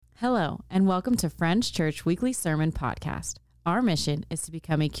Hello, and welcome to Friends Church Weekly Sermon Podcast. Our mission is to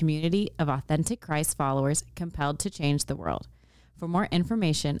become a community of authentic Christ followers compelled to change the world. For more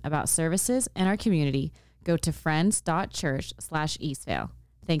information about services and our community, go to friends.church/Eastvale.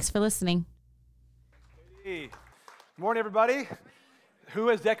 Thanks for listening. Hey, good morning, everybody. Who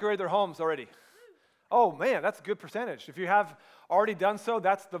has decorated their homes already? Oh, man, that's a good percentage. If you have already done so,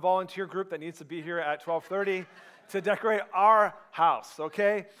 that's the volunteer group that needs to be here at 12:30 to decorate our house,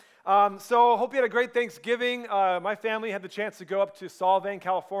 okay? So hope you had a great Thanksgiving. My family had the chance to go up to Solvang,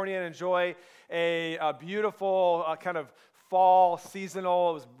 California and enjoy a beautiful kind of fall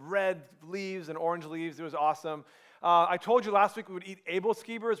seasonal. It was red leaves and orange leaves. It was awesome. I told you last week we would eat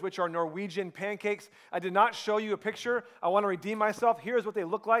abelskibers, which are Norwegian pancakes. I did not show you a picture. I want to redeem myself. Here's what they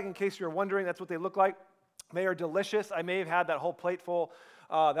look like. In case you're wondering, that's what they look like. They are delicious. I may have had that whole plate full.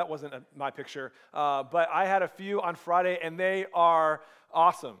 That wasn't my picture. But I had a few on Friday, and they are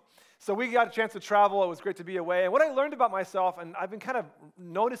awesome. So we got a chance to travel. It was great to be away. And what I learned about myself, and I've been kind of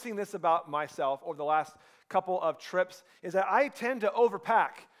noticing this about myself over the last couple of trips, is that I tend to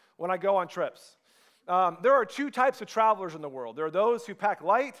overpack when I go on trips. There are two types of travelers in the world. There are those who pack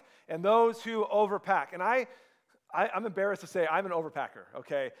light and those who overpack. And I'm embarrassed to say I'm an overpacker,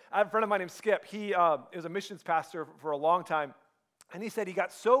 okay? I have a friend of mine named Skip. He is a missions pastor for a long time. And he said he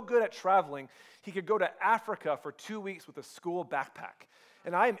got so good at traveling, he could go to Africa for 2 weeks with a school backpack.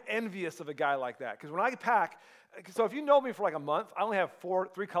 And I am envious of a guy like that. Because when I pack, so if you know me for like a month, I only have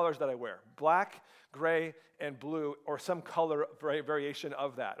three colors that I wear: black, gray, and blue, or some color variation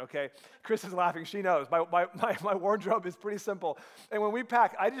of that, okay? Chris is laughing. She knows. My wardrobe is pretty simple. And when we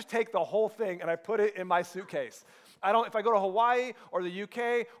pack, I just take the whole thing and I put it in my suitcase. If I go to Hawaii or the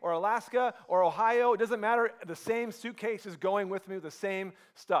UK or Alaska or Ohio, it doesn't matter. The same suitcase is going with me with the same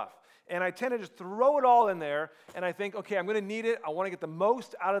stuff. And I tend to just throw it all in there, and I think, okay, I'm going to need it. I want to get the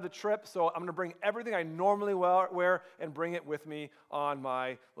most out of the trip, so I'm going to bring everything I normally wear and bring it with me on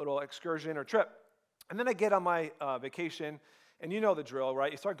my little excursion or trip. And then I get on my vacation, and you know the drill, right?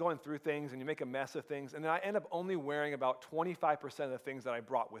 You start going through things, and you make a mess of things, and then I end up only wearing about 25% of the things that I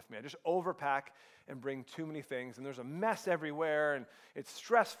brought with me. I just overpack and bring too many things, and there's a mess everywhere, and it's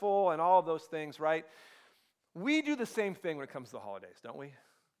stressful and all of those things, right? We do the same thing when it comes to the holidays, don't we?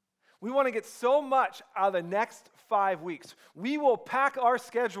 We want to get so much out of the next 5 weeks. We will pack our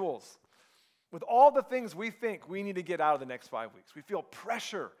schedules with all the things we think we need to get out of the next 5 weeks. We feel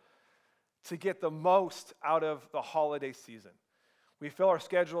pressure to get the most out of the holiday season. We fill our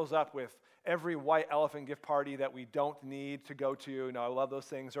schedules up with every white elephant gift party that we don't need to go to. Now, I love those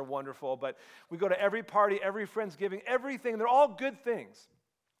things. They're wonderful. But we go to every party, every Friendsgiving, everything. They're all good things.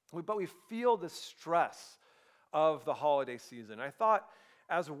 But we feel the stress of the holiday season. I thought,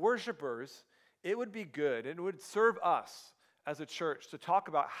 as worshipers, it would be good, and it would serve us as a church to talk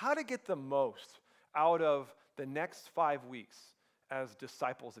about how to get the most out of the next 5 weeks as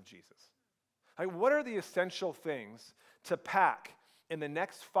disciples of Jesus. Like, what are the essential things to pack in the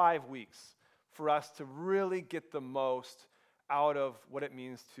next 5 weeks for us to really get the most out of what it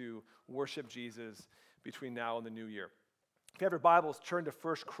means to worship Jesus between now and the new year? If you have your Bibles, turn to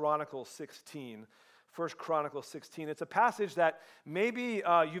 1 Chronicles 16. 1 Chronicles 16. It's a passage that maybe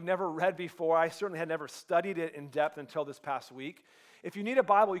you've never read before. I certainly had never studied it in depth until this past week. If you need a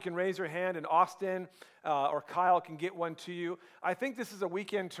Bible, you can raise your hand, and Austin or Kyle can get one to you. I think this is a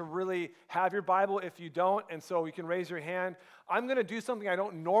weekend to really have your Bible if you don't, and so you can raise your hand. I'm going to do something I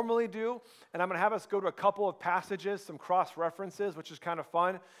don't normally do, and I'm going to have us go to a couple of passages, some cross-references, which is kind of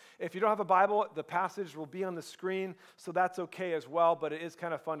fun. If you don't have a Bible, the passage will be on the screen, so that's okay as well, but it is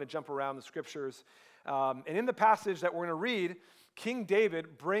kind of fun to jump around the scriptures. And in the passage that we're going to read, King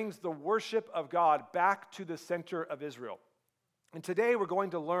David brings the worship of God back to the center of Israel. And today we're going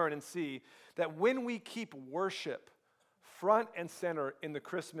to learn and see that when we keep worship front and center in the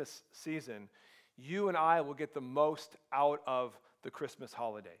Christmas season, you and I will get the most out of the Christmas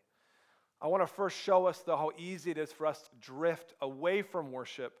holiday. I want to first show us how easy it is for us to drift away from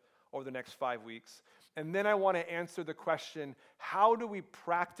worship over the next 5 weeks. And then I want to answer the question, how do we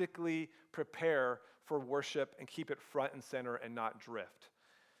practically prepare for worship and keep it front and center and not drift?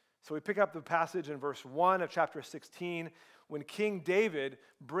 So we pick up the passage in verse 1 of chapter 16, when King David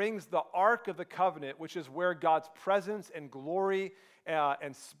brings the Ark of the Covenant, which is where God's presence and glory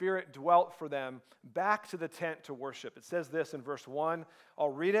and spirit dwelt for them, back to the tent to worship. It says this in verse 1. I'll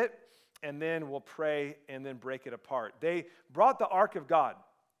read it, and then we'll pray and then break it apart. They brought the Ark of God.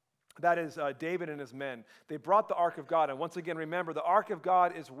 That is David and his men. They brought the Ark of God. And once again, remember, the Ark of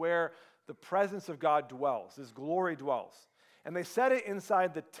God is where the presence of God dwells, his glory dwells. And they set it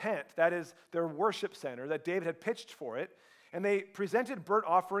inside the tent, that is their worship center, that David had pitched for it. And they presented burnt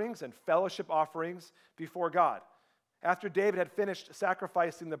offerings and fellowship offerings before God. After David had finished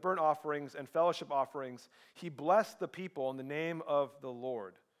sacrificing the burnt offerings and fellowship offerings, he blessed the people in the name of the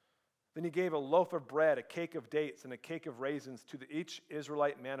Lord. Then he gave a loaf of bread, a cake of dates, and a cake of raisins to each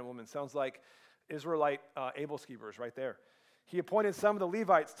Israelite man and woman. Sounds like Israelite able-skeevers right there. He appointed some of the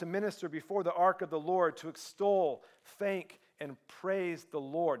Levites to minister before the ark of the Lord, to extol, thank, and praise the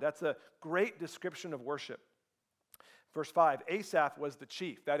Lord. That's a great description of worship. Verse 5, Asaph was the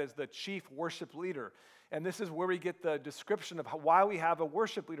chief. That is the chief worship leader. And this is where we get the description of why we have a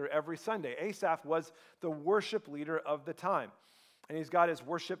worship leader every Sunday. Asaph was the worship leader of the time. And he's got his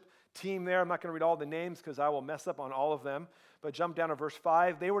worship team there. I'm not going to read all the names because I will mess up on all of them. But jump down to verse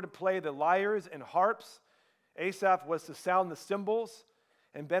 5. They were to play the lyres and harps. Asaph was to sound the cymbals.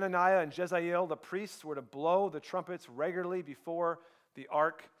 And Benaniah and Jezael, the priests, were to blow the trumpets regularly before the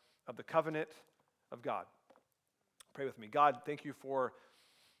ark of the covenant of God. Pray with me. God, thank you for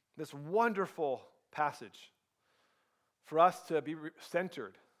this wonderful passage, for us to be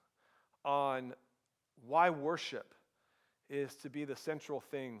centered on why worship is to be the central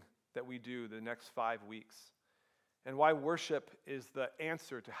thing that we do the next 5 weeks, and why worship is the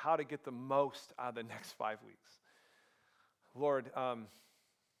answer to how to get the most out of the next 5 weeks. Lord, I'm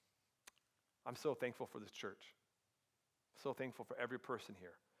so thankful for this church. So thankful for every person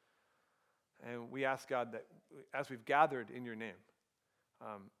here. And we ask, God, that as we've gathered in your name,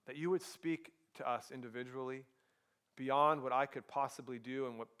 that you would speak to us individually beyond what I could possibly do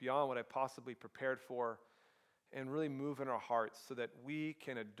and beyond what I possibly prepared for, and really move in our hearts so that we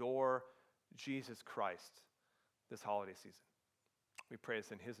can adore Jesus Christ this holiday season. We pray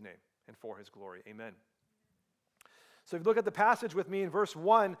this in his name and for his glory. Amen. So if you look at the passage with me in verse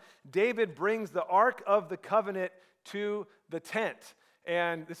 1, David brings the Ark of the Covenant to the tent.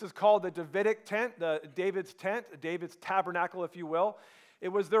 And this is called the Davidic tent, David's tabernacle, if you will. It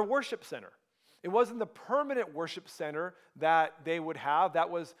was their worship center. It wasn't the permanent worship center that they would have.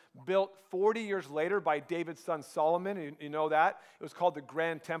 That was built 40 years later by David's son Solomon. You know that. It was called the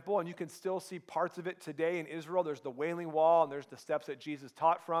Grand Temple, and you can still see parts of it today in Israel. There's the Wailing Wall, and there's the steps that Jesus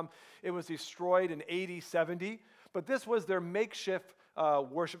taught from. It was destroyed in AD 70, but this was their makeshift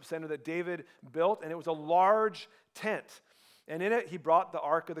worship center that David built, and it was a large tent. And in it, he brought the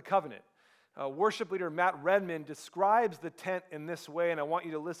Ark of the Covenant. Worship leader Matt Redman describes the tent in this way, and I want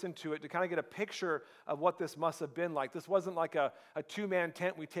you to listen to it to kind of get a picture of what this must have been like. This wasn't like a two-man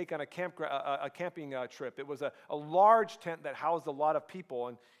tent we take on a camping trip. It was a large tent that housed a lot of people,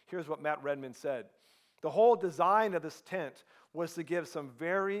 and here's what Matt Redman said. The whole design of this tent was to give some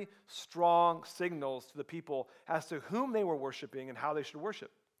very strong signals to the people as to whom they were worshiping and how they should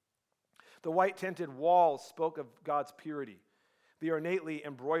worship. The white tented walls spoke of God's purity. The ornately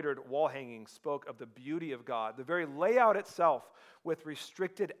embroidered wall hangings spoke of the beauty of God. The very layout itself, with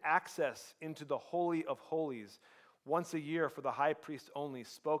restricted access into the Holy of Holies, once a year for the high priest only,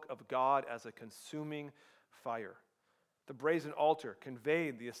 spoke of God as a consuming fire. The brazen altar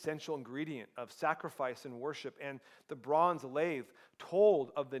conveyed the essential ingredient of sacrifice and worship, and the bronze lathe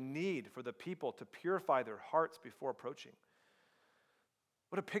told of the need for the people to purify their hearts before approaching.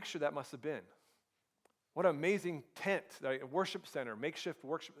 What a picture that must have been. What an amazing tent, a worship center, makeshift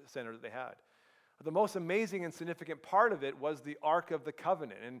worship center that they had. The most amazing and significant part of it was the Ark of the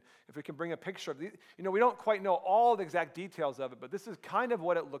Covenant. And if we can bring a picture of it, we don't quite know all the exact details of it, but this is kind of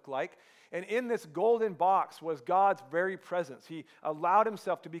what it looked like. And in this golden box was God's very presence. He allowed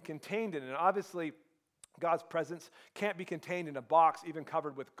himself to be contained in it. And obviously, God's presence can't be contained in a box, even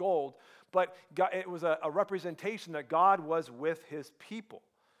covered with gold, but it was a representation that God was with his people.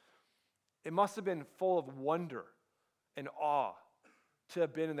 It must have been full of wonder and awe to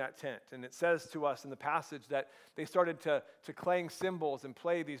have been in that tent. And it says to us in the passage that they started to clang cymbals and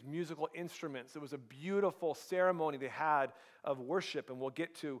play these musical instruments. It was a beautiful ceremony they had of worship, and we'll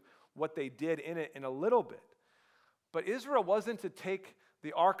get to what they did in it in a little bit. But Israel wasn't to take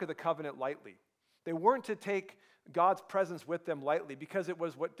the Ark of the Covenant lightly. They weren't to take God's presence with them lightly, because it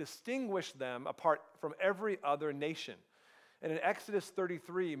was what distinguished them apart from every other nation. And in Exodus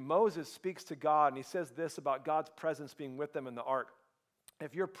 33, Moses speaks to God, and he says this about God's presence being with them in the ark.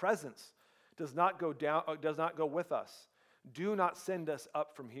 If your presence does not go with us, do not send us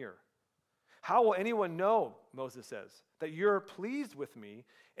up from here. How will anyone know, Moses says, that you're pleased with me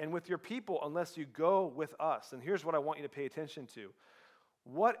and with your people unless you go with us? And here's what I want you to pay attention to.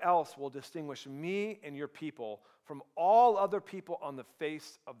 What else will distinguish me and your people from all other people on the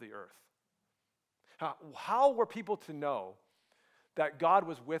face of the earth? How were people to know that God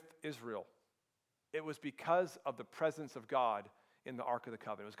was with Israel? It was because of the presence of God in the Ark of the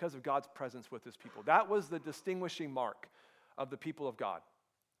Covenant. It was because of God's presence with his people. That was the distinguishing mark of the people of God.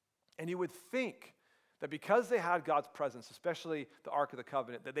 And you would think that because they had God's presence, especially the Ark of the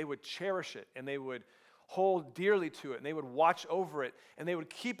Covenant, that they would cherish it and they would hold dearly to it and they would watch over it and they would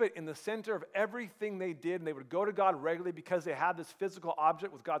keep it in the center of everything they did, and they would go to God regularly because they had this physical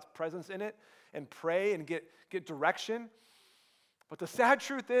object with God's presence in it and pray and get direction. But the sad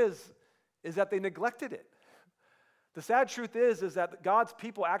truth is that they neglected it. The sad truth is that God's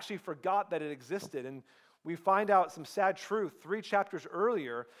people actually forgot that it existed. And we find out some sad truth 3 chapters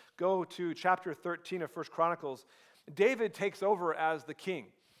earlier. Go to chapter 13 of 1 Chronicles. David takes over as the king.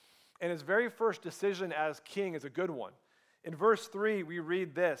 And his very first decision as king is a good one. In verse 3, we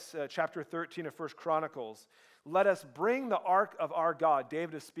read this, chapter 13 of 1 Chronicles. Let us bring the ark of our God,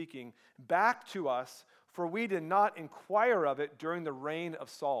 David is speaking, back to us, for we did not inquire of it during the reign of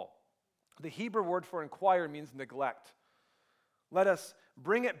Saul. The Hebrew word for inquire means neglect. Let us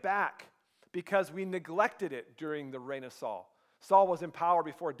bring it back because we neglected it during the reign of Saul. Saul was in power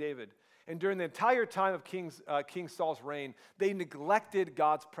before David. And during the entire time of King Saul's reign, they neglected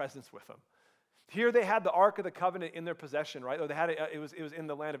God's presence with them. Here they had the Ark of the Covenant in their possession, right? They had it was in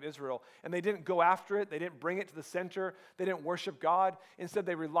the land of Israel. And they didn't go after it. They didn't bring it to the center. They didn't worship God. Instead,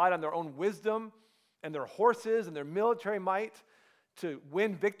 they relied on their own wisdom and their horses and their military might to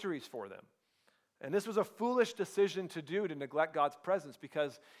win victories for them. And this was a foolish decision to do, to neglect God's presence,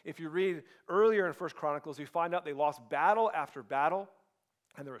 because if you read earlier in 1 Chronicles, you find out they lost battle after battle,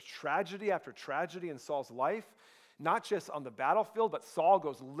 and there was tragedy after tragedy in Saul's life, not just on the battlefield, but Saul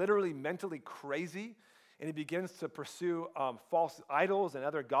goes literally mentally crazy, and he begins to pursue false idols and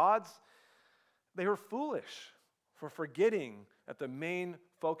other gods. They were foolish for forgetting that the main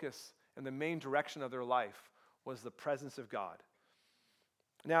focus and the main direction of their life was the presence of God.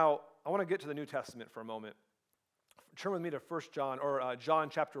 Now, I want to get to the New Testament for a moment. Turn with me to 1 John, or John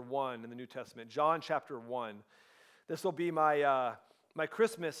chapter 1 in the New Testament. John chapter 1. This will be my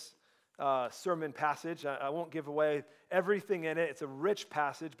Christmas sermon passage. I won't give away everything in it. It's a rich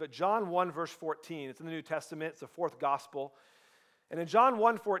passage, but John 1 verse 14, it's in the New Testament. It's the fourth gospel. And in John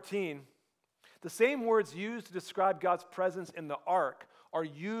 1:14, the same words used to describe God's presence in the ark are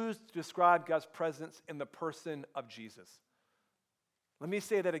used to describe God's presence in the person of Jesus. Let me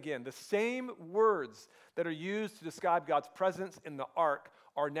say that again. The same words that are used to describe God's presence in the ark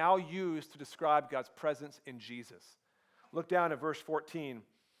are now used to describe God's presence in Jesus. Look down at verse 14.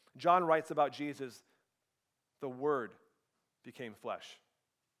 John writes about Jesus, the Word became flesh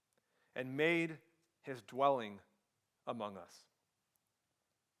and made his dwelling among us.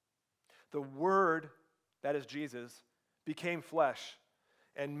 The Word, that is Jesus, became flesh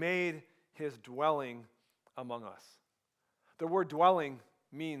and made his dwelling among us. The word dwelling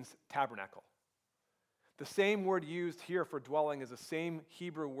means tabernacle. The same word used here for dwelling is the same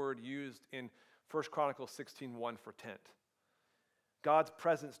Hebrew word used in 1 Chronicles 16:1 for tent. God's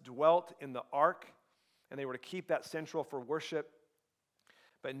presence dwelt in the ark, and they were to keep that central for worship.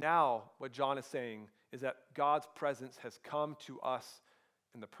 But now, what John is saying is that God's presence has come to us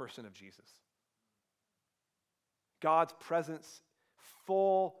in the person of Jesus. God's presence,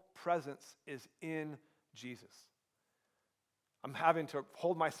 full presence, is in Jesus. I'm having to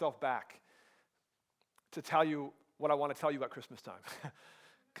hold myself back to tell you what I want to tell you about Christmas time.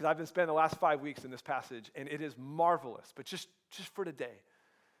 Because I've been spending the last 5 weeks in this passage, and it is marvelous. But just for today,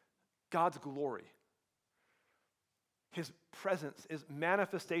 God's glory, his presence, his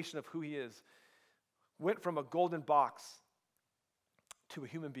manifestation of who he is, went from a golden box to a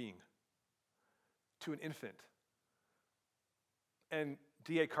human being, to an infant. And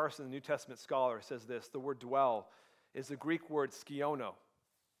D.A. Carson, the New Testament scholar, says this: the word dwell is the Greek word skiono.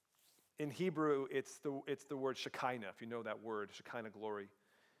 In Hebrew, it's the word Shekinah, if you know that word, Shekinah glory.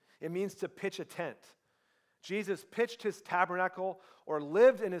 It means to pitch a tent. Jesus pitched his tabernacle or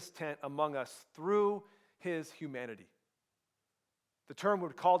lived in his tent among us through his humanity. The term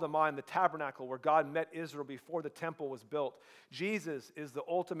would call to mind the tabernacle where God met Israel before the temple was built. Jesus is the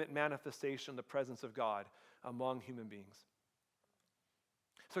ultimate manifestation of the presence of God among human beings.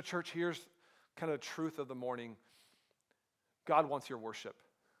 So church, here's kind of the truth of the morning. God wants your worship.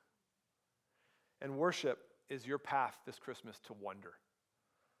 And worship is your path this Christmas to wonder.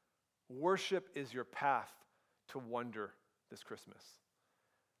 Worship is your path to wonder this Christmas.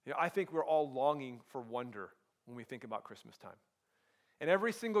 You know, I think we're all longing for wonder when we think about Christmas time. And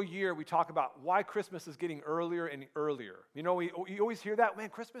every single year we talk about why Christmas is getting earlier and earlier. You know, you always hear that, man,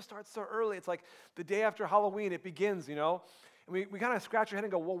 Christmas starts so early. It's like the day after Halloween, it begins, you know. And we kind of scratch our head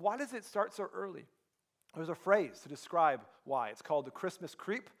and go, well, why does it start so early? There's a phrase to describe why. It's called the Christmas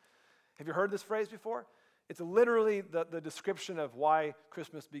creep. Have you heard this phrase before? It's literally the description of why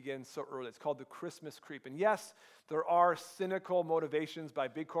Christmas begins so early. It's called the Christmas creep. And yes, there are cynical motivations by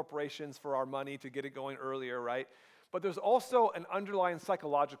big corporations for our money to get it going earlier, right? But there's also an underlying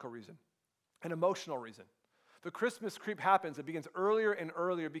psychological reason, an emotional reason. The Christmas creep happens, it begins earlier and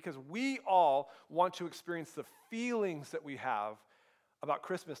earlier because we all want to experience the feelings that we have about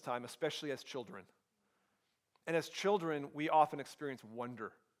Christmas time, especially as children. And as children, we often experience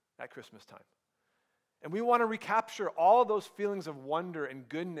wonder at Christmas time. And we want to recapture all those feelings of wonder and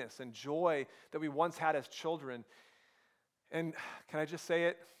goodness and joy that we once had as children. And can I just say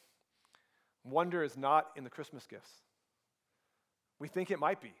it? Wonder is not in the Christmas gifts. We think it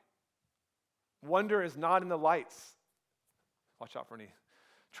might be. Wonder is not in the lights. Watch out for any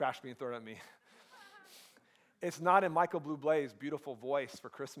trash being thrown at me. It's not in Michael Bublé's beautiful voice for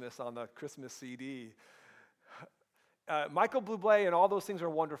Christmas on the Christmas CD. Michael Bublé and all those things are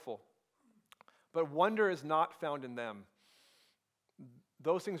wonderful. But wonder is not found in them.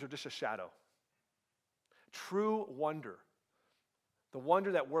 Those things are just a shadow. True wonder, the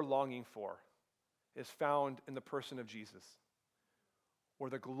wonder that we're longing for, is found in the person of Jesus, where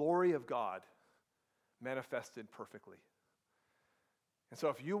the glory of God manifested perfectly. And so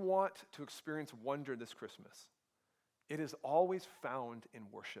if you want to experience wonder this Christmas, it is always found in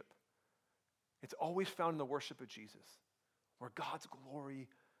worship. It's always found in the worship of Jesus, where God's glory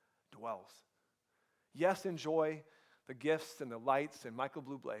dwells. Yes, enjoy the gifts and the lights and Michael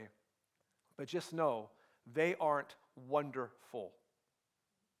Bublé, but just know they aren't wonderful.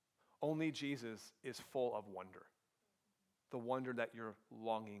 Only Jesus is full of wonder, the wonder that you're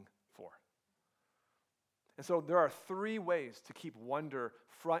longing for. And so there are 3 ways to keep wonder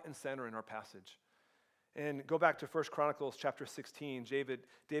front and center in our passage. And go back to 1 Chronicles chapter 16.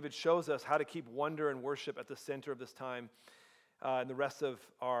 David shows us how to keep wonder and worship at the center of this time. And the rest of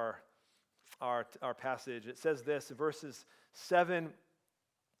our passage, it says this, in verses 7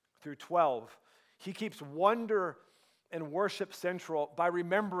 through 12, he keeps wonder and worship central by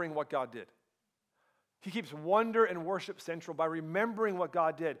remembering what God did. He keeps wonder and worship central by remembering what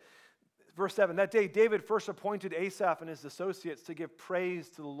God did. Verse 7, that day David first appointed Asaph and his associates to give praise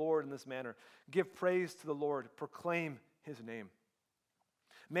to the Lord in this manner. Give praise to the Lord, proclaim his name.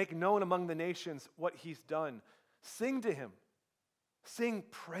 Make known among the nations what he's done. Sing to him. Sing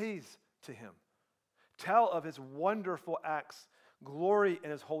praise to him. Tell of his wonderful acts. Glory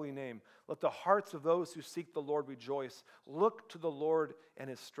in his holy name. Let the hearts of those who seek the Lord rejoice. Look to the Lord and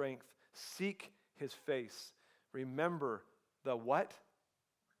his strength. Seek his face. Remember the what?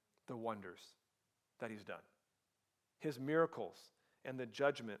 The wonders that he's done. His miracles and the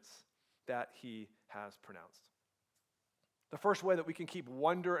judgments that he has pronounced. The first way that we can keep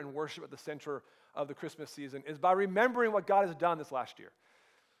wonder and worship at the center of the Christmas season is by remembering what God has done this last year.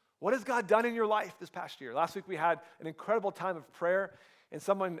 What has God done in your life this past year? Last week we had an incredible time of prayer, and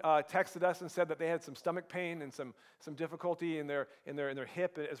someone texted us and said that they had some stomach pain and some difficulty in their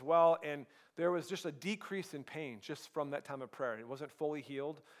hip as well, and there was just a decrease in pain just from that time of prayer. It wasn't fully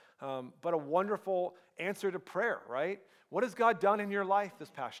healed, but a wonderful answer to prayer, right? What has God done in your life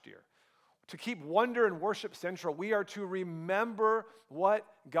this past year? To keep wonder and worship central, we are to remember what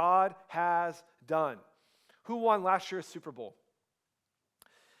God has done. Who won last year's Super Bowl?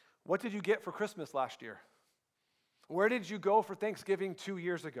 What did you get for Christmas last year? Where did you go for Thanksgiving 2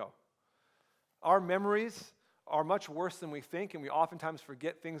 years ago? Our memories are much worse than we think, and we oftentimes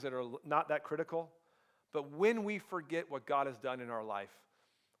forget things that are not that critical. But when we forget what God has done in our life,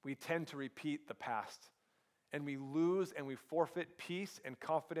 we tend to repeat the past, and we lose and we forfeit peace and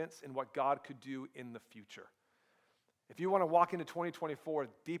confidence in what God could do in the future. If you want to walk into 2024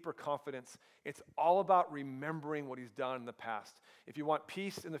 with deeper confidence, it's all about remembering what he's done in the past. If you want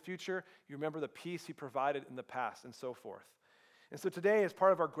peace in the future, you remember the peace he provided in the past, and so forth. And so today, as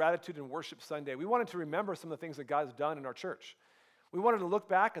part of our Gratitude and Worship Sunday, we wanted to remember some of the things that God has done in our church. We wanted to look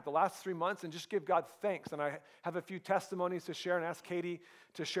back at the last 3 months and just give God thanks. And I have a few testimonies to share and ask Katie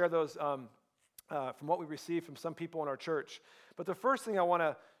to share those from what we received from some people in our church. But the first thing I want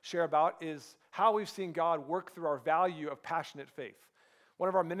to share about is how we've seen God work through our value of passionate faith. One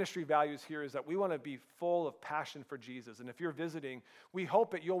of our ministry values here is that we want to be full of passion for Jesus. And if you're visiting, we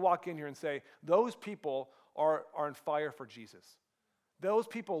hope that you'll walk in here and say, those people are on fire for Jesus. Those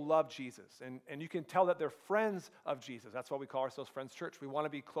people love Jesus. And you can tell that they're friends of Jesus. That's why we call ourselves Friends Church. We want to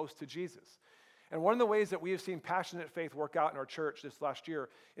be close to Jesus. And one of the ways that we have seen passionate faith work out in our church this last year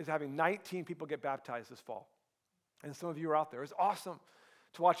is having 19 people get baptized this fall. And some of you are out there. It's awesome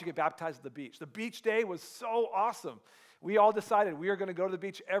to watch you get baptized at the beach. The beach day was so awesome. We all decided we are going to go to the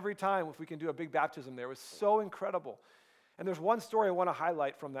beach every time if we can do a big baptism there. It was so incredible. And there's one story I want to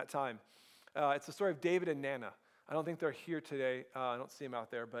highlight from that time. It's the story of David and Nana. I don't think they're here today. I don't see them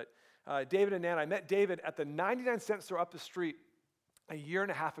out there. But David and Nana, I met David at the 99-cent store up the street a year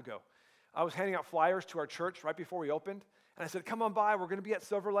and a half ago. I was handing out flyers to our church right before we opened. And I said, come on by. We're going to be at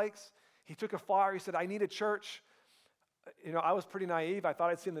Silver Lakes. He took a flyer. He said, I need a church. I was pretty naive. I thought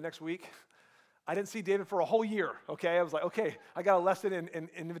I'd see him the next week. I didn't see David for a whole year, okay? I was like, okay, I got a lesson in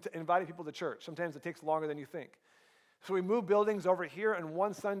inviting people to church. Sometimes it takes longer than you think. So we moved buildings over here, and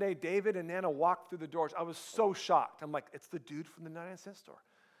one Sunday, David and Nana walked through the doors. I was so shocked. I'm like, it's the dude from the 99-cent store.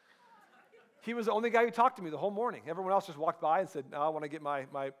 He was the only guy who talked to me the whole morning. Everyone else just walked by and said, no, I want to get my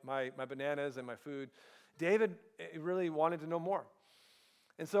bananas and my food. David really wanted to know more.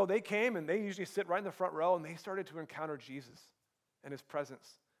 And so they came, and they usually sit right in the front row, and they started to encounter Jesus and his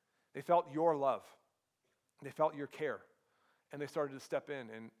presence. They felt your love. They felt your care. And they started to step in,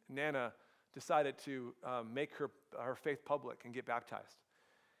 and Nana decided to make her faith public and get baptized.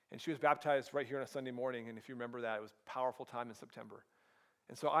 And she was baptized right here on a Sunday morning, and if you remember that, it was a powerful time in September.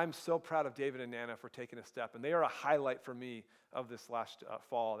 And so I'm so proud of David and Nana for taking a step, and they are a highlight for me of this last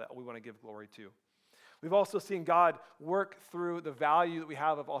fall that we want to give glory to. We've also seen God work through the value that we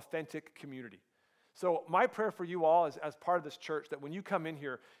have of authentic community. So my prayer for you all is, as part of this church, that when you come in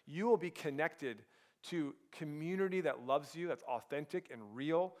here, you will be connected to community that loves you, that's authentic and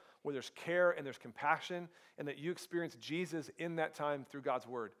real, where there's care and there's compassion, and that you experience Jesus in that time through God's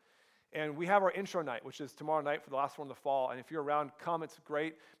word. And we have our intro night, which is tomorrow night for the last one of the fall. And if you're around, come, it's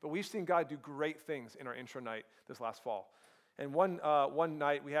great. But we've seen God do great things in our intro night this last fall. And one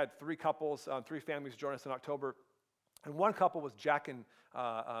night, we had 3 couples, 3 families join us in October. And one couple was Jack and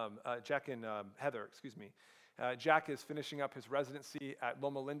Heather, Jack is finishing up his residency at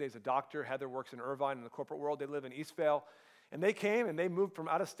Loma Linda as a doctor. Heather works in Irvine in the corporate world. They live in Eastvale. And they came and they moved from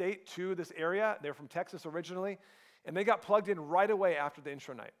out of state to this area. They're from Texas originally. And they got plugged in right away after the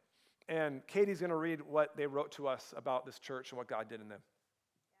intro night. And Katie's going to read what they wrote to us about this church and what God did in them.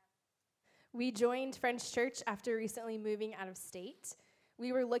 We joined Friends Church after recently moving out of state.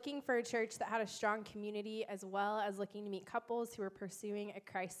 We were looking for a church that had a strong community, as well as looking to meet couples who were pursuing a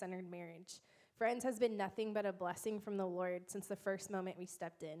Christ-centered marriage. Friends has been nothing but a blessing from the Lord since the first moment we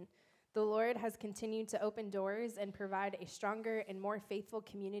stepped in. The Lord has continued to open doors and provide a stronger and more faithful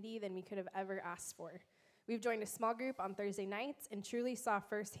community than we could have ever asked for. We've joined a small group on Thursday nights and truly saw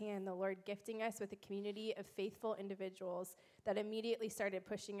firsthand the Lord gifting us with a community of faithful individuals that immediately started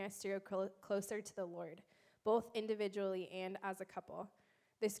pushing us to go closer to the Lord, both individually and as a couple.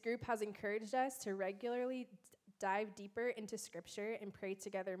 This group has encouraged us to regularly dive deeper into Scripture and pray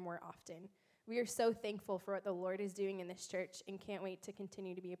together more often. We are so thankful for what the Lord is doing in this church and can't wait to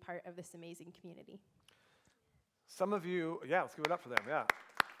continue to be a part of this amazing community. Some of you, let's give it up for them,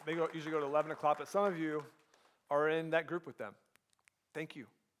 They usually go to 11 o'clock, but some of you are in that group with them. Thank you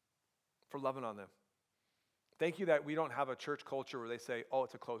for loving on them. Thank you that we don't have a church culture where they say, oh,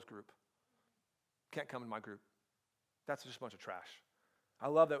 it's a closed group. Can't come in my group. That's just a bunch of trash. I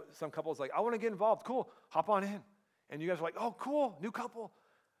love that some couples like, I want to get involved. Cool, hop on in. And you guys are like, oh, cool, new couple,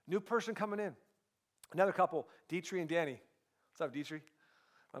 new person coming in. Another couple, Dietrich and Danny. What's up, Dietrich?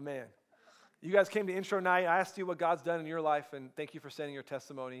 My man. You guys came to intro night. I asked you what God's done in your life, and thank you for sending your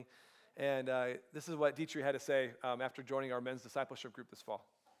testimony. And this is what Dietrich had to say after joining our men's discipleship group this fall.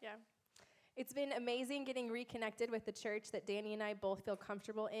 Yeah. It's been amazing getting reconnected with the church that Danny and I both feel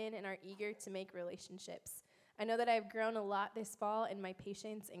comfortable in and are eager to make relationships. I know that I've grown a lot this fall in my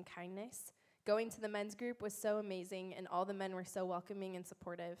patience and kindness. Going to the men's group was so amazing, and all the men were so welcoming and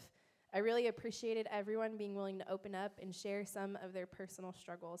supportive. I really appreciated everyone being willing to open up and share some of their personal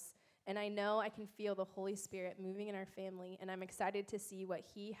struggles. And I know I can feel the Holy Spirit moving in our family, and I'm excited to see what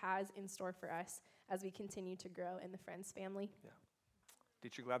He has in store for us as we continue to grow in the Friends family. Yeah.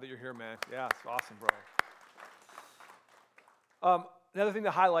 Dietrich, glad that you're here, man. Yeah, it's awesome, bro. Another thing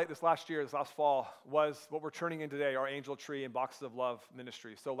to highlight this last fall, was what we're turning in today, our Angel Tree and Boxes of Love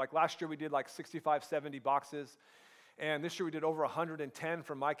ministry. So like last year, we did like 65, 70 boxes. And this year, we did over 110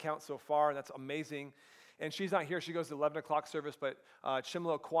 from my count so far, and that's amazing. And she's not here. She goes to the 11 o'clock service, but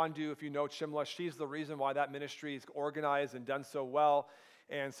Chimla Kwandu, if you know Chimla, she's the reason why that ministry is organized and done so well.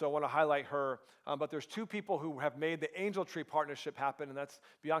 And so I want to highlight her. But there's 2 people who have made the Angel Tree partnership happen, and that's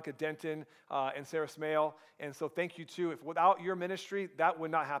Bianca Denton and Sarah Smale. And so thank you, too. If without your ministry, that would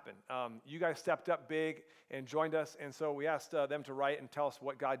not happen. You guys stepped up big and joined us, and so we asked them to write and tell us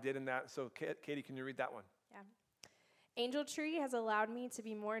what God did in that. So Katie, can you read that one? Yeah. Angel Tree has allowed me to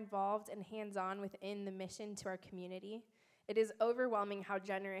be more involved and hands-on within the mission to our community. It is overwhelming how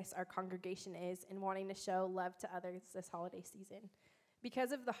generous our congregation is in wanting to show love to others this holiday season.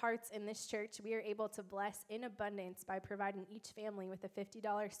 Because of the hearts in this church, we are able to bless in abundance by providing each family with a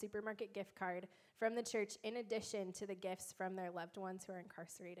 $50 supermarket gift card from the church in addition to the gifts from their loved ones who are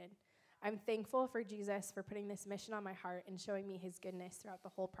incarcerated. I'm thankful for Jesus for putting this mission on my heart and showing me his goodness throughout the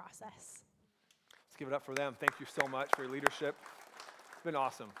whole process. Let's give it up for them. Thank you so much for your leadership. It's been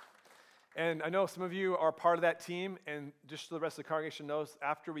awesome. And I know some of you are part of that team, and just so the rest of the congregation knows,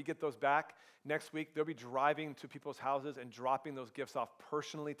 after we get those back next week, they'll be driving to people's houses and dropping those gifts off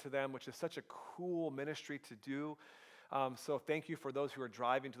personally to them, which is such a cool ministry to do. So thank you for those who are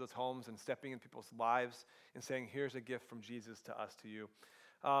driving to those homes and stepping in people's lives and saying, here's a gift from Jesus to us, to you.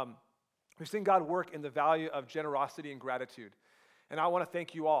 We've seen God work in the value of generosity and gratitude. And I want to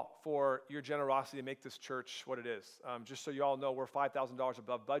thank you all for your generosity to make this church what it is. Just so you all know, we're $5,000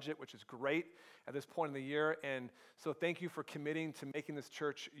 above budget, which is great at this point in the year. And so thank you for committing to making this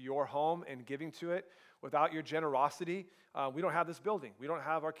church your home and giving to it. Without your generosity, we don't have this building. We don't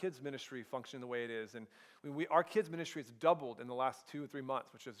have our kids' ministry functioning the way it is. And our kids' ministry has doubled in the last 2 or 3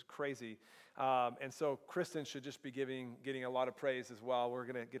 months, which is crazy. And so Kristen should just be getting a lot of praise as well. We're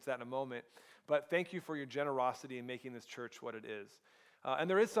going to get to that in a moment. But thank you for your generosity in making this church what it is. And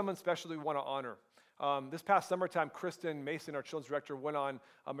there is someone special we want to honor. This past summertime, Kristen Mason, our children's director, went on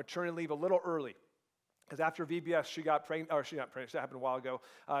maternity leave a little early. Because after VBS, she got pregnant, or she got pregnant, that happened a while ago.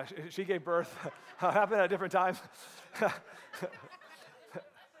 She gave birth, happened at a different time.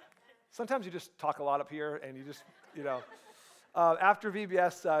 Sometimes you just talk a lot up here, and you just, after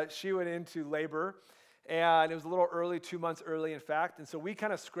VBS, she went into labor, and it was a little early, 2 months early, in fact. And so we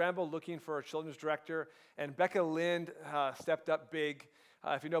kind of scrambled looking for a children's director, and Becca Lind stepped up big.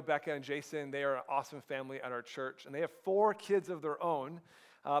 If you know Becca and Jason, they are an awesome family at our church, and they have 4 kids of their own.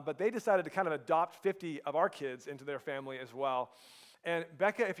 But they decided to kind of adopt 50 of our kids into their family as well. And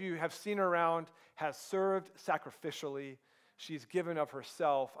Becca, if you have seen her around, has served sacrificially. She's given of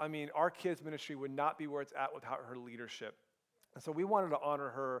herself. I mean, our kids' ministry would not be where it's at without her leadership. And so we wanted to honor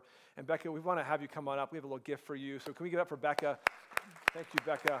her. And Becca, we want to have you come on up. We have a little gift for you. So can we give it up for Becca? Thank you,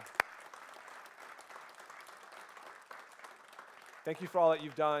 Becca. Thank you for all that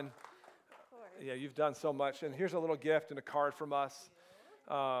you've done. Of course. Yeah, you've done so much. And here's a little gift and a card from us.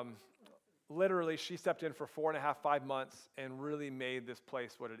 Literally, she stepped in for 4.5, 5 months and really made this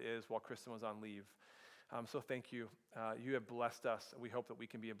place what it is while Kristen was on leave. So thank you. You have blessed us. We hope that we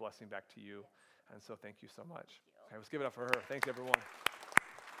can be a blessing back to you. And so thank you so much. Okay, let's give it up for her. Thanks, everyone.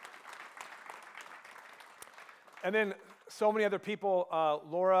 And then so many other people,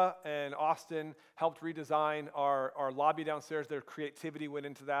 Laura and Austin helped redesign our lobby downstairs. Their creativity went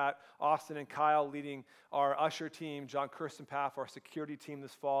into that. Austin and Kyle leading our usher team. John Kirstenpath, our security team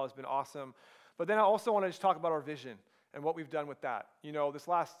this fall, has been awesome. But then I also want to just talk about our vision and what we've done with that. This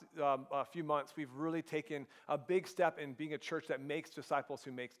last few months, we've really taken a big step in being a church that makes disciples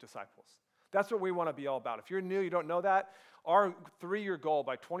who makes disciples. That's what we want to be all about. If you're new, you don't know that, our 3-year goal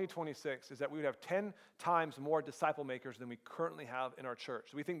by 2026 is that we would have 10 times more disciple makers than we currently have in our church.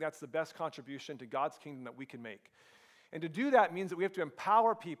 So we think that's the best contribution to God's kingdom that we can make. And to do that means that we have to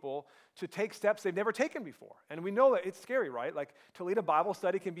empower people to take steps they've never taken before. And we know that it's scary, right? Like, to lead a Bible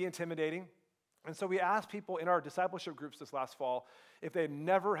study can be intimidating. And so we asked people in our discipleship groups this last fall if they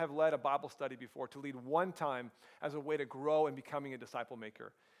never have led a Bible study before to lead one time as a way to grow in becoming a disciple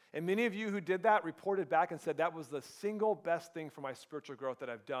maker. And many of you who did that reported back and said that was the single best thing for my spiritual growth that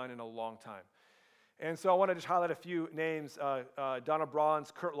I've done in a long time. And so I want to just highlight a few names. Donna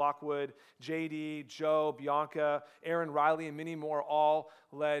Bronze, Kurt Lockwood, JD, Joe, Bianca, Aaron Riley, and many more all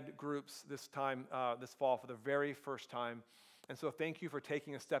led groups this fall for the very first time. And so thank you for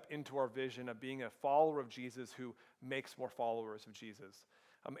taking a step into our vision of being a follower of Jesus who makes more followers of Jesus.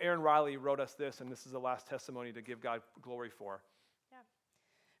 Aaron Riley wrote us this, and this is the last testimony to give God glory for.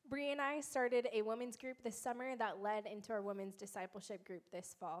 Bree and I started a women's group this summer that led into our women's discipleship group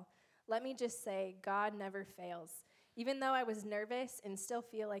this fall. Let me just say, God never fails. Even though I was nervous and still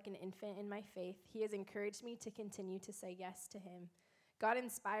feel like an infant in my faith, he has encouraged me to continue to say yes to him. God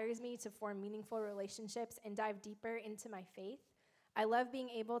inspires me to form meaningful relationships and dive deeper into my faith. I love being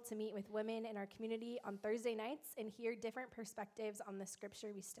able to meet with women in our community on Thursday nights and hear different perspectives on the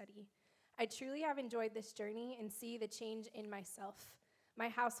scripture we study. I truly have enjoyed this journey and see the change in myself. My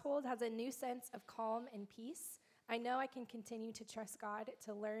household has a new sense of calm and peace. I know I can continue to trust God,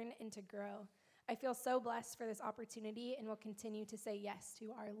 to learn, and to grow. I feel so blessed for this opportunity and will continue to say yes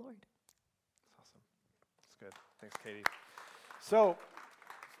to our Lord. That's awesome. That's good. Thanks, Katie. So,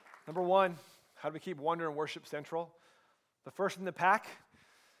 number one, how do we keep wonder and worship central? The first in the pack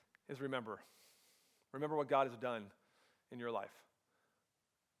is remember. Remember what God has done in your life.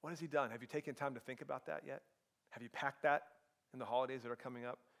 What has he done? Have you taken time to think about that yet? Have you packed that? in the holidays that are coming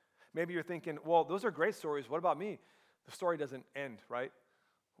up. Maybe you're thinking, well, those are great stories. What about me? The story doesn't end, right?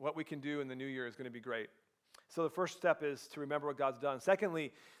 What we can do in the new year is going to be great. So the first step is to remember what God's done.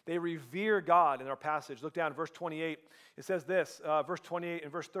 Secondly, they revere God in our passage. Look down at verse 28. It says this, verse 28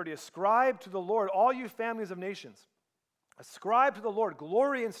 and verse 30, ascribe to the Lord, all you families of nations. Ascribe to the Lord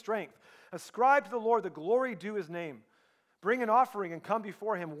glory and strength. Ascribe to the Lord the glory due his name. Bring an offering and come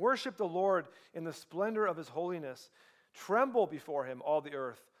before him. Worship the Lord in the splendor of his holiness. Tremble before him, all the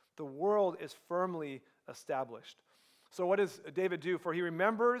earth. The world is firmly established. So what does David do? For he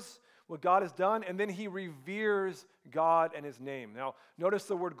remembers what God has done, and then he reveres God and his name. Now, notice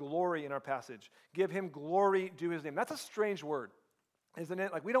the word glory in our passage. Give him glory due his name. That's a strange word, isn't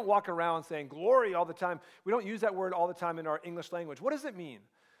it? Like, we don't walk around saying glory all the time. We don't use that word all the time in our English language. What does it mean?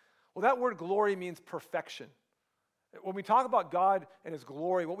 Well, that word glory means perfection. When we talk about God and his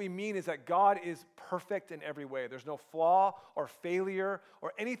glory, what we mean is that God is perfect in every way. There's no flaw or failure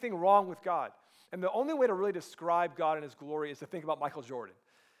or anything wrong with God. And the only way to really describe God and his glory is to think about Michael Jordan.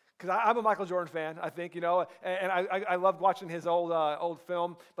 Because I'm a Michael Jordan fan, I think, and I loved watching his old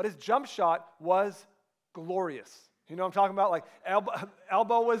film. But his jump shot was glorious. You know what I'm talking about? Like,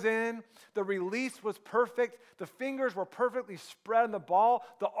 elbow was in, the release was perfect, the fingers were perfectly spread on the ball,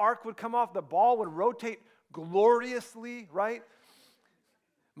 the arc would come off, the ball would rotate gloriously, right?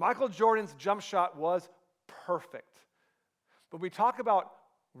 Michael Jordan's jump shot was perfect. But we talk about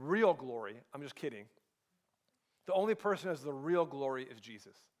real glory, I'm just kidding. The only person who has the real glory is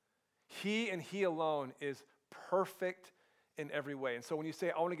Jesus. He and he alone is perfect in every way. And so when you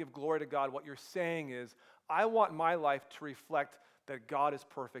say, I want to give glory to God, what you're saying is, I want my life to reflect that God is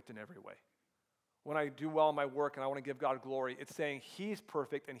perfect in every way. When I do well in my work and I want to give God glory, it's saying he's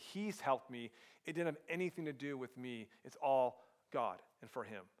perfect and he's helped me. It didn't have anything to do with me. It's all God and for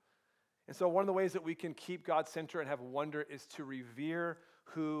him. And so one of the ways that we can keep God centered and have wonder is to revere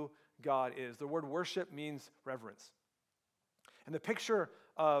who God is. The word worship means reverence. And the picture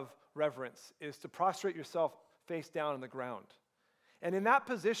of reverence is to prostrate yourself face down on the ground. And in that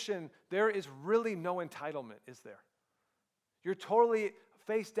position, there is really no entitlement, is there? You're totally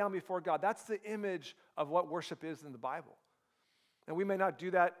face down before God. That's the image of what worship is in the Bible. And we may not do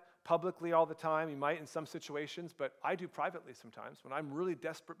that publicly all the time. You might in some situations, but I do privately sometimes. When I'm really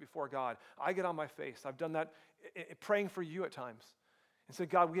desperate before God, I get on my face. I've done that praying for you at times and say,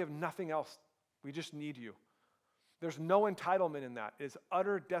 God, we have nothing else. We just need you. There's no entitlement in that. It is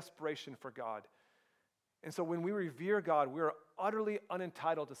utter desperation for God. And so when we revere God, we are utterly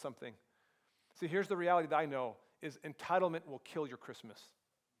unentitled to something. See, here's the reality that I know is entitlement will kill your Christmas.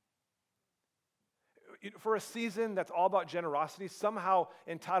 For a season that's all about generosity, somehow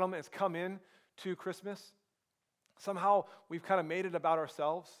entitlement has come in to Christmas. Somehow we've kind of made it about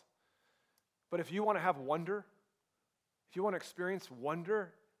ourselves. But if you want to have wonder, if you want to experience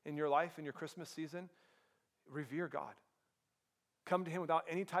wonder in your life, in your Christmas season, revere God. Come to him without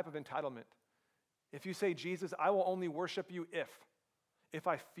any type of entitlement. If you say, Jesus, I will only worship you if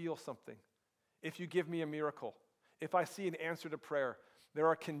I feel something, if you give me a miracle, if I see an answer to prayer, there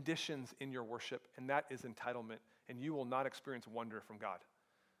are conditions in your worship, and that is entitlement, and you will not experience wonder from God.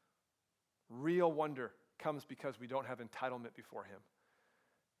 Real wonder comes because we don't have entitlement before him.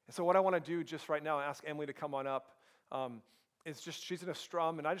 And so what I want to do just right now, ask Emily to come on up, she's going to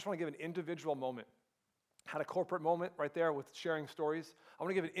strum, and I just want to give an individual moment. Had a corporate moment right there with sharing stories. I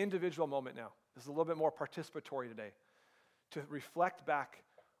want to give an individual moment now. This is a little bit more participatory today, to reflect back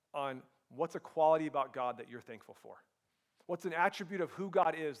on what's a quality about God that you're thankful for. What's an attribute of who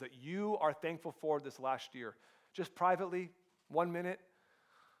God is that you are thankful for this last year? Just privately, 1 minute.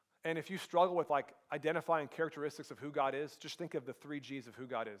 And if you struggle with identifying characteristics of who God is, just think of the 3 G's of who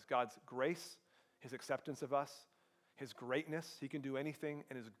God is. God's grace, his acceptance of us, his greatness, he can do anything,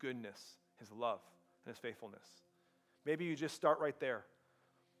 and his goodness, his love, and his faithfulness. Maybe you just start right there.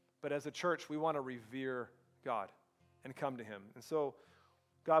 But as a church, we want to revere God and come to him. And so,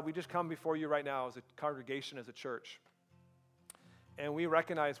 God, we just come before you right now as a congregation, as a church. And we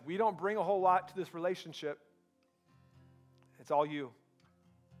recognize we don't bring a whole lot to this relationship. It's all you.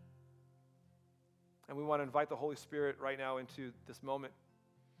 And we want to invite the Holy Spirit right now into this moment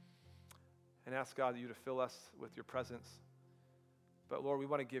and ask God that you to fill us with your presence. But Lord, we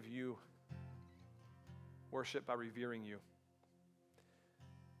want to give you worship by revering you.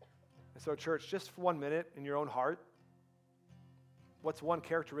 And so, church, just for 1 minute in your own heart, what's one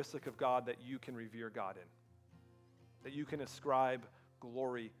characteristic of God that you can revere God in? That you can ascribe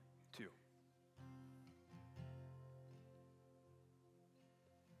glory to?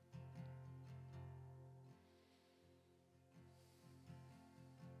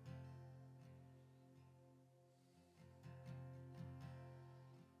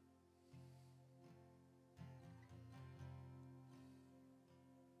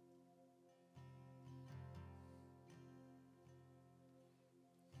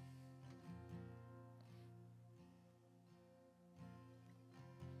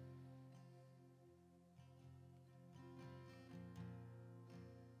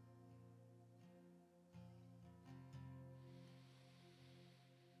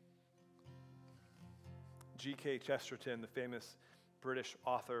 G.K. Chesterton, the famous British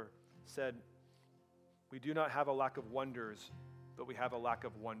author, said, "We do not have a lack of wonders, but we have a lack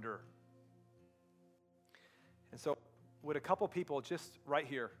of wonder." And so would a couple people just right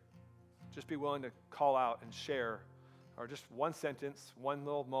here just be willing to call out and share, or just one sentence, one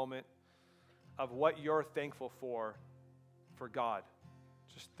little moment of what you're thankful for God?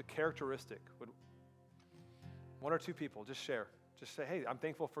 Just the characteristic. Would one or two people just share? Just say, hey, I'm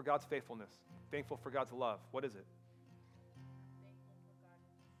thankful for God's faithfulness. Thankful for God's love. What is it?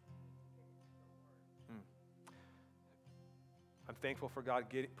 I'm thankful for God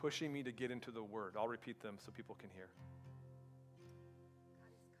pushing me to get into the Word. I'll repeat them so people can hear.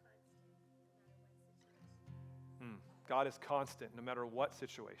 God is constant no matter what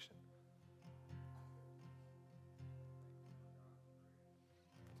situation.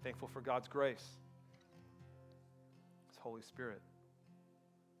 Thankful for God's grace, His Holy Spirit.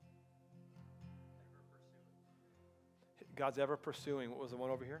 God's ever pursuing. What was the one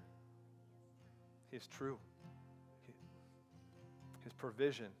over here? He is true. His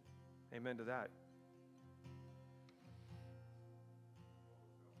provision. Amen to that.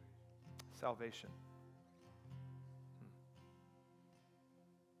 Salvation.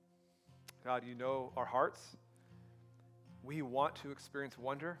 God, you know our hearts. We want to experience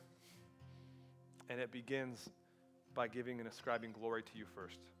wonder, and it begins by giving and ascribing glory to you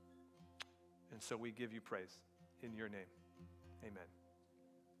first. And so we give you praise in your name. Amen.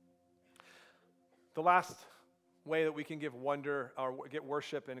 The last way that we can give wonder or get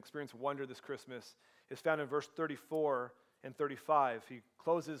worship and experience wonder this Christmas is found in verse 34 and 35. He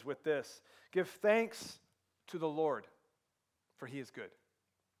closes with this: give thanks to the Lord, for he is good.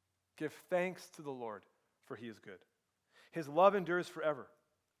 Give thanks to the Lord, for he is good. His love endures forever.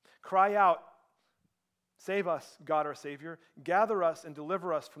 Cry out, save us, God our Savior. Gather us and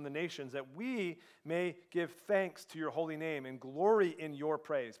deliver us from the nations, that we may give thanks to your holy name and glory in your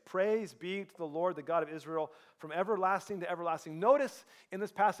praise. Praise be to the Lord, the God of Israel, from everlasting to everlasting. Notice in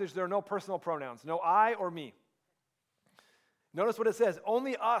this passage there are no personal pronouns, no I or me. Notice what it says: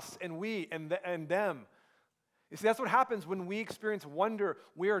 only us and we and them. You see, that's what happens when we experience wonder.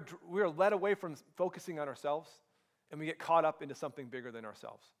 We are led away from focusing on ourselves, and we get caught up into something bigger than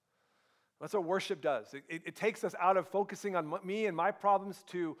ourselves. That's what worship does. It takes us out of focusing on me and my problems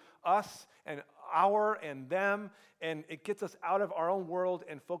to us and our and them, and it gets us out of our own world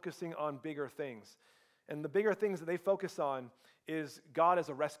and focusing on bigger things. And the bigger things that they focus on is God as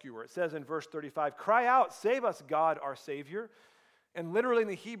a rescuer. It says in verse 35, cry out, save us, God, our Savior. And literally in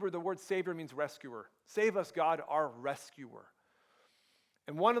the Hebrew, the word Savior means rescuer. Save us, God, our rescuer.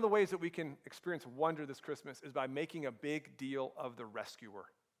 And one of the ways that we can experience wonder this Christmas is by making a big deal of the rescuer,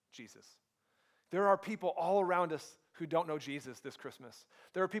 Jesus. There are people all around us who don't know Jesus this Christmas.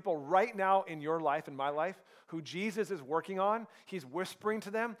 There are people right now in your life and my life who Jesus is working on. He's whispering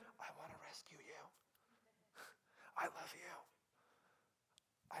to them, I want to rescue you. I love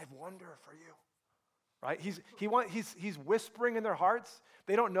you. I have wonder for you. Right? He's whispering in their hearts.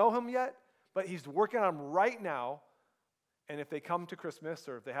 They don't know him yet, but he's working on them right now. And if they come to Christmas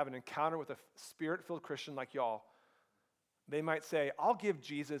or if they have an encounter with a spirit-filled Christian like y'all, they might say, I'll give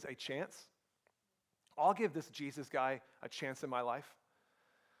Jesus a chance. I'll give this Jesus guy a chance in my life.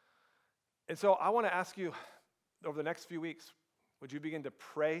 And so I want to ask you, over the next few weeks, would you begin to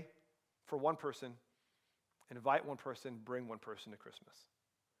pray for one person, invite one person, bring one person to Christmas?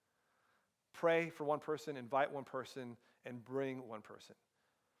 Pray for one person, invite one person, and bring one person.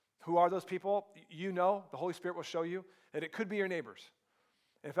 Who are those people? You know, the Holy Spirit will show you that it could be your neighbors.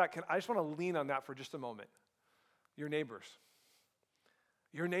 In fact, I just want to lean on that for just a moment. Your neighbors.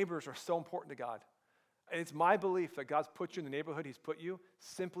 Your neighbors are so important to God. And it's my belief that God's put you in the neighborhood He's put you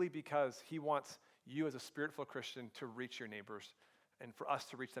simply because He wants you as a spirit-filled Christian to reach your neighbors and for us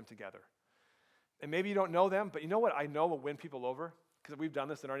to reach them together. And maybe you don't know them, but you know what I know will win people over? Because we've done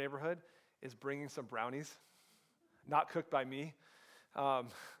this in our neighborhood, is bringing some brownies, not cooked by me.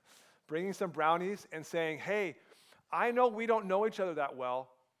 Bringing some brownies and saying, hey, I know we don't know each other that well,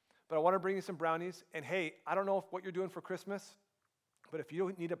 but I want to bring you some brownies. And hey, I don't know what you're doing for Christmas, but if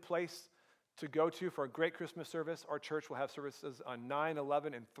you need a place to go to for a great Christmas service, our church will have services on 9,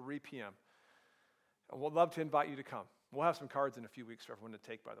 11, and 3 p.m. And we'd love to invite you to come. We'll have some cards in a few weeks for everyone to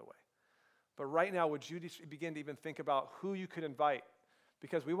take, by the way. But right now, would you begin to even think about who you could invite?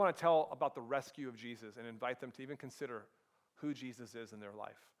 Because we want to tell about the rescue of Jesus and invite them to even consider who Jesus is in their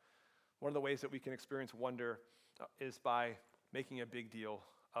life. One of the ways that we can experience wonder is by making a big deal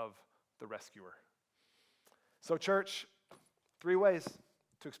of the rescuer. So church, 3 ways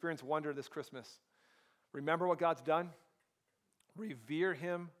to experience wonder this Christmas. Remember what God's done, revere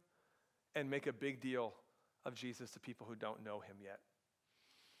Him, and make a big deal of Jesus to people who don't know him yet.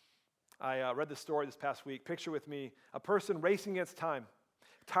 I read the story this past week. Picture with me a person racing against time,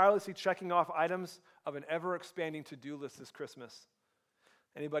 tirelessly checking off items of an ever-expanding to-do list this Christmas.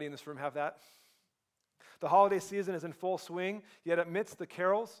 Anybody in this room have that? The holiday season is in full swing, yet amidst the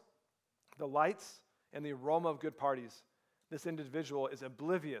carols, the lights, and the aroma of good parties, this individual is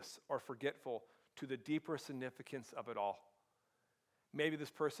oblivious or forgetful to the deeper significance of it all. Maybe this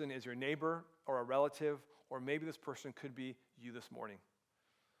person is your neighbor or a relative, or maybe this person could be you this morning.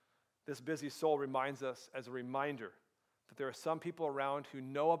 This busy soul reminds us as a reminder that there are some people around who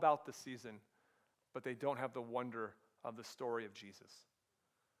know about the season, but they don't have the wonder of the story of Jesus.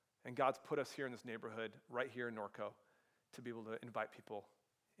 And God's put us here in this neighborhood, right here in Norco, to be able to invite people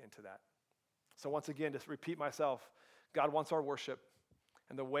into that. So once again, just repeat myself, God wants our worship,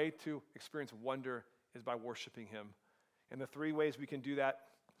 and the way to experience wonder is by worshiping him. And the three ways we can do that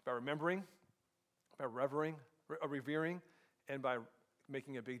is by remembering, by revering, and by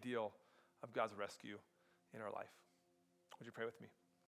making a big deal of God's rescue in our life. Would you pray with me?